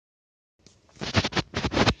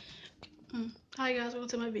Hi guys, welcome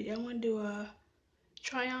to my video. I want to do a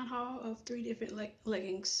try-on haul of 3 different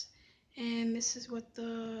leggings, and this is what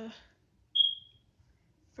the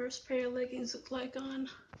first pair of leggings look like on.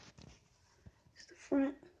 It's the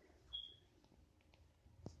front,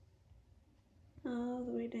 all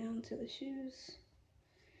the way down to the shoes,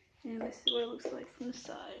 and this is what it looks like from the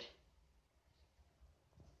side,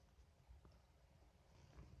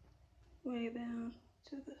 way down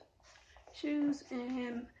to the shoes,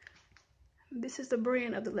 and this is the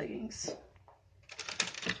brand of the leggings.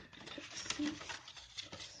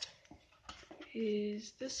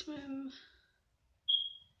 Is this one,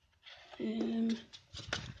 and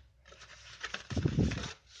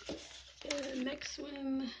the next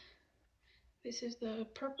one, this is the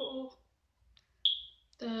purple,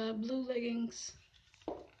 the blue leggings,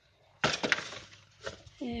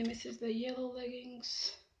 and this is the yellow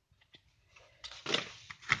leggings,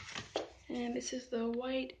 and this is the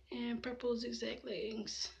white and purple zigzag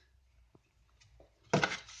leggings.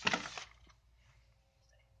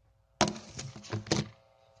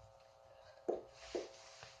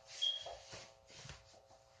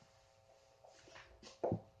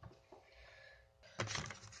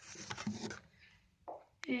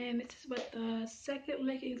 And this is what the second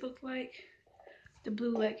leggings look like. The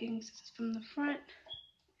blue leggings. This is from the front,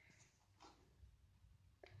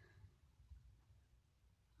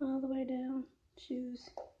 all the way down, shoes,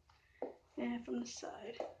 and from the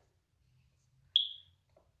side,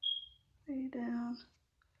 way down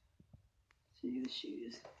to the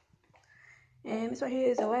shoes. And this right here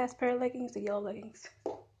is the last pair of leggings, the yellow leggings.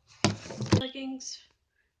 Leggings,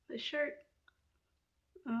 the shirt,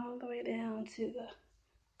 all the way down to the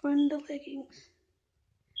front of the leggings,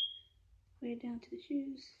 way down to the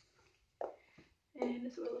shoes, and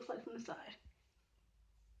this is what it looks like from the side.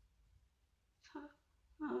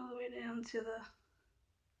 All the way down to the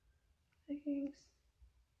leggings.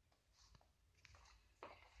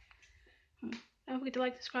 Don't forget to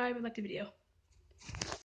like, subscribe, and like the video.